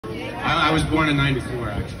I was born in '94,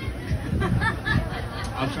 actually.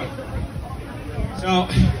 I'll try. So,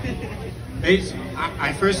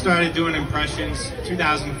 I first started doing impressions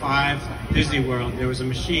 2005, Disney World. There was a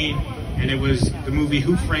machine, and it was the movie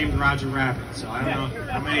Who Framed Roger Rabbit. So I don't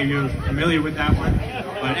know how many of you are familiar with that one.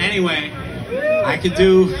 But anyway, I could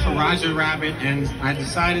do a Roger Rabbit, and I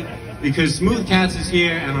decided, because Smooth Cats is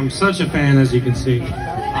here, and I'm such a fan, as you can see.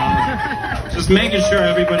 Just making sure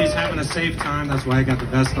everybody's having a safe time. That's why I got the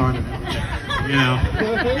vest on. You know,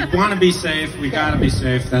 we want to be safe. We got to be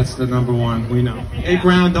safe. That's the number one. We know. Hey,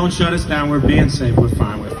 Brown, don't shut us down. We're being safe. We're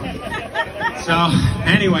fine. We're fine. So,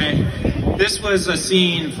 anyway, this was a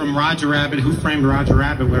scene from Roger Rabbit, Who Framed Roger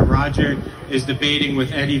Rabbit, where Roger is debating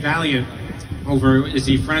with Eddie Valiant over is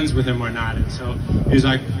he friends with him or not. And so he's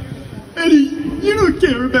like, Eddie, you don't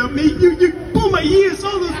care about me. You pull my ears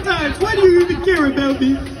all those times. Why do you even care about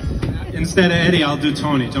me? Instead of Eddie, I'll do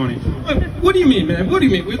Tony. Tony, what do you mean, man? What do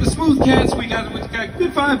you mean? We're the Smooth Cats. We got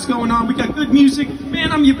good vibes going on. We got good music.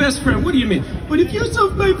 Man, I'm your best friend. What do you mean? But if you're so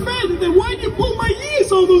my friend, then why do you pull my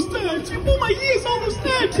ears all those times? You pull my ears all those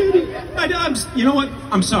times, Eddie. You know what?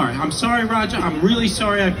 I'm sorry. I'm sorry, Roger. I'm really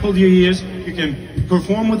sorry I pulled your ears. You can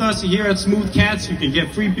perform with us here at Smooth Cats. You can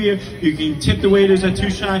get free beer. You can tip the waiters at Too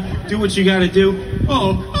Shy. Do what you got to do.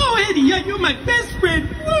 Oh, Eddie, you're my best friend.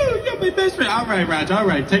 Woo, you're my best friend. All right, Roger. All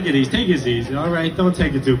right, take it easy. Take it easy. All right, don't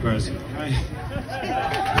take it too personal. All right.